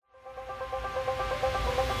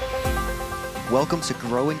Welcome to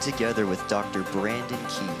Growing Together with Dr. Brandon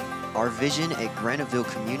Key. Our vision at Graniteville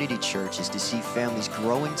Community Church is to see families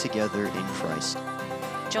growing together in Christ.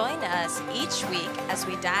 Join us each week as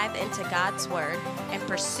we dive into God's Word and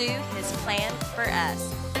pursue His plan for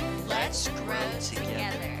us. Let's grow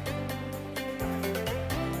together.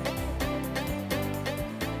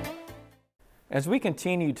 As we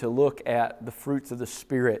continue to look at the fruits of the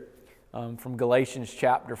Spirit from Galatians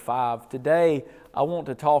chapter 5, today I want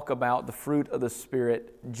to talk about the fruit of the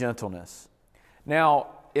Spirit, gentleness. Now,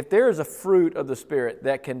 if there is a fruit of the Spirit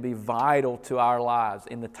that can be vital to our lives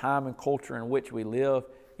in the time and culture in which we live,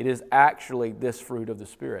 it is actually this fruit of the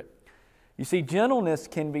Spirit. You see, gentleness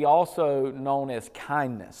can be also known as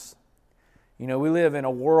kindness. You know, we live in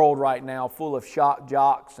a world right now full of shock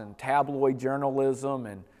jocks and tabloid journalism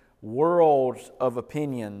and worlds of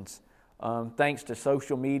opinions thanks to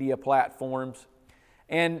social media platforms.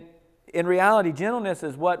 And in reality, gentleness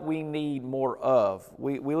is what we need more of.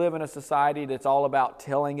 We live in a society that's all about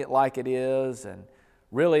telling it like it is, and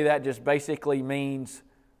really that just basically means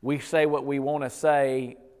we say what we want to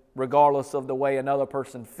say regardless of the way another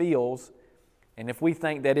person feels. And if we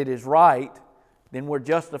think that it is right, then we're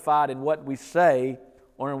justified in what we say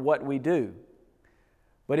or in what we do.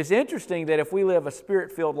 But it's interesting that if we live a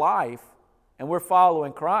Spirit-filled life and we're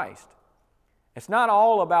following Christ, it's not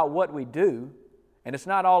all about what we do, and it's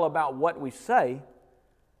not all about what we say,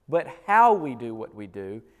 but how we do what we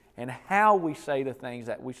do and how we say the things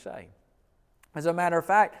that we say. As a matter of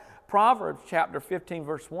fact, Proverbs chapter 15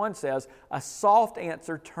 verse 1 says, "A soft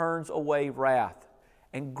answer turns away wrath,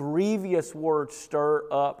 and grievous words stir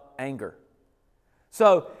up anger."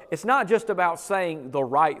 So it's not just about saying the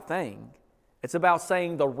right thing. It's about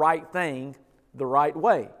saying the right thing the right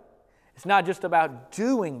way. It's not just about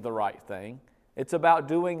doing the right thing. It's about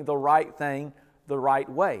doing the right thing the right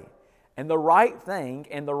way. And the right thing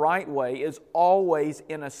and the right way is always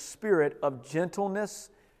in a spirit of gentleness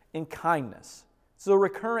and kindness. It's a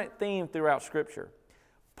recurrent theme throughout Scripture.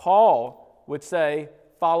 Paul would say,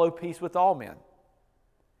 follow peace with all men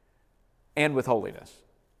and with holiness.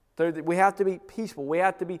 So we have to be peaceful. We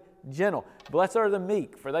have to be gentle. Blessed are the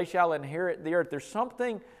meek, for they shall inherit the earth. There's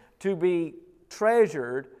something to be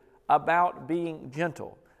treasured about being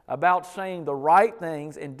gentle, about saying the right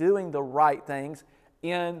things and doing the right things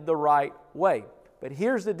in the right way. But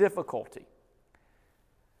here's the difficulty.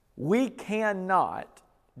 We cannot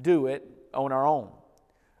do it on our own.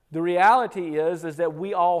 The reality is that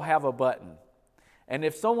we all have a button. And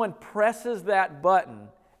if someone presses that button,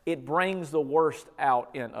 it brings the worst out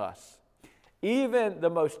in us. Even the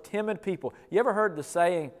most timid people. You ever heard the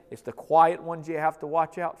saying, it's the quiet ones you have to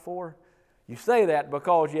watch out for? You say that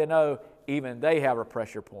because you know even they have a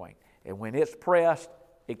pressure point. And when it's pressed,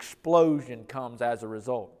 explosion comes as a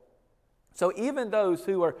result. So even those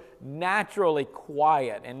who are naturally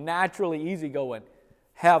quiet and naturally easygoing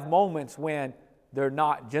have moments when they're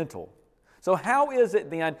not gentle. So how is it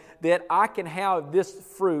then that I can have this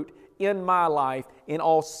fruit in my life in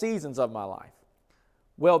all seasons of my life?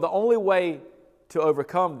 Well, the only way to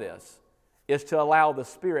overcome this is to allow the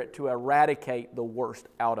Spirit to eradicate the worst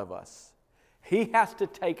out of us. He has to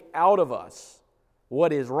take out of us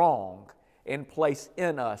what is wrong and place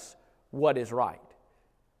in us what is right.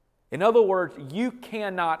 In other words, you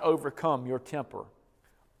cannot overcome your temper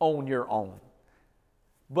on your own.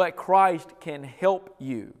 But Christ can help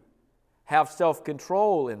you have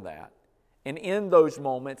self-control in that. And in those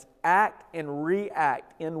moments, act and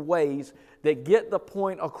react in ways that get the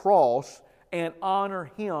point across and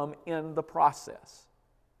honor Him in the process.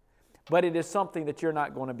 But it is something that you're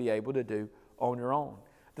not going to be able to do on your own.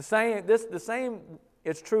 The same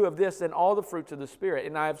is true of this in all the fruits of the Spirit.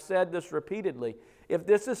 And I have said this repeatedly. If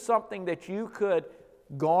this is something that you could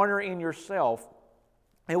garner in yourself,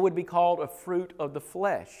 it would be called a fruit of the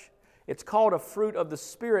flesh. It's called a fruit of the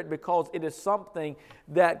Spirit because it is something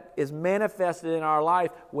that is manifested in our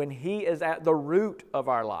life when He is at the root of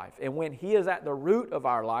our life. And when He is at the root of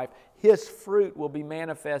our life, His fruit will be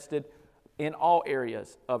manifested in all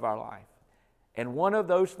areas of our life. And one of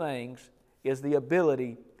those things is the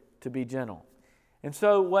ability to be gentle. And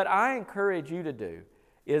so what I encourage you to do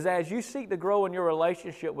is as you seek to grow in your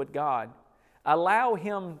relationship with God, allow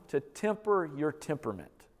Him to temper your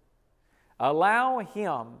temperament. Allow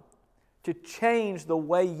Him to change the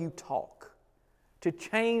way you talk, to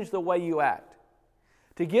change the way you act,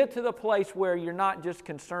 to get to the place where you're not just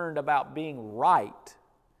concerned about being right,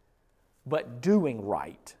 but doing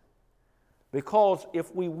right. Because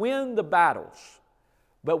if we win the battles,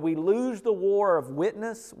 but we lose the war of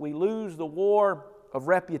witness, we lose the war of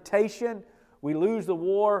reputation, we lose the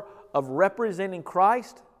war of representing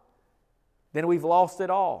Christ, then we've lost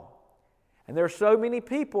it all. And there are so many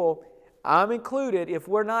people, I'm included, if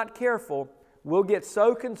we're not careful, we'll get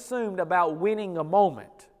so consumed about winning a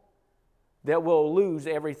moment that we'll lose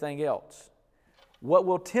everything else. What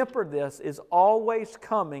will temper this is always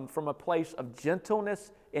coming from a place of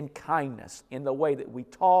gentleness and kindness in the way that we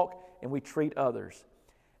talk and we treat others.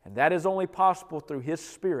 And that is only possible through His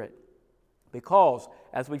Spirit, because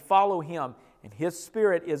as we follow Him and His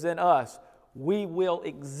Spirit is in us, we will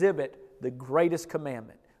exhibit the greatest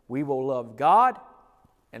commandment. We will love God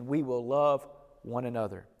and we will love one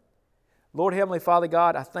another. Lord, Heavenly Father,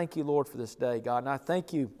 God, I thank You, Lord, for this day, God, and I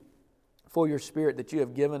thank You for Your Spirit that You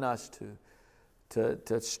have given us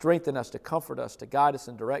to strengthen us, to comfort us, to guide us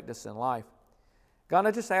and direct us in life. God,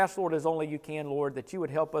 I just ask, Lord, as only You can, Lord, that You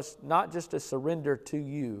would help us not just to surrender to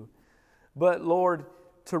You, but, Lord,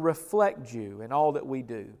 to reflect You in all that we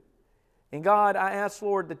do. And God, I ask,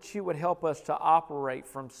 Lord, that You would help us to operate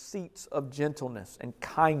from seats of gentleness and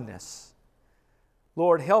kindness.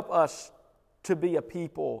 Lord, help us to be a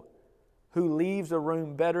people who leaves a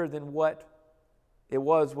room better than what it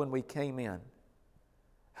was when we came in.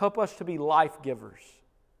 Help us to be life givers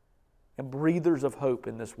and breathers of hope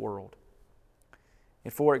in this world.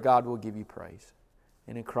 And for it, God, will give You praise.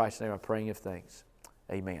 And in Christ's name, I'm praying of thanks.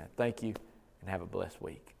 Amen. Thank you, and have a blessed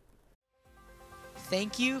week.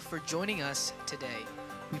 Thank you for joining us today.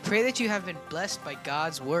 We pray that you have been blessed by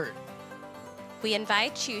God's Word. We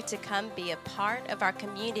invite you to come be a part of our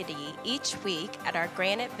community each week at our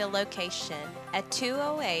Graniteville location at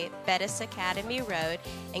 208 Bettis Academy Road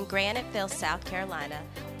in Graniteville, South Carolina,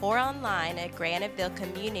 or online at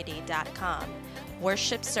granitevillecommunity.com.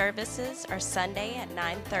 Worship services are Sunday at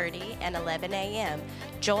 9:30 and 11 a.m.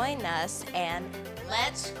 Join us and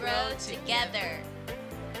let's grow together.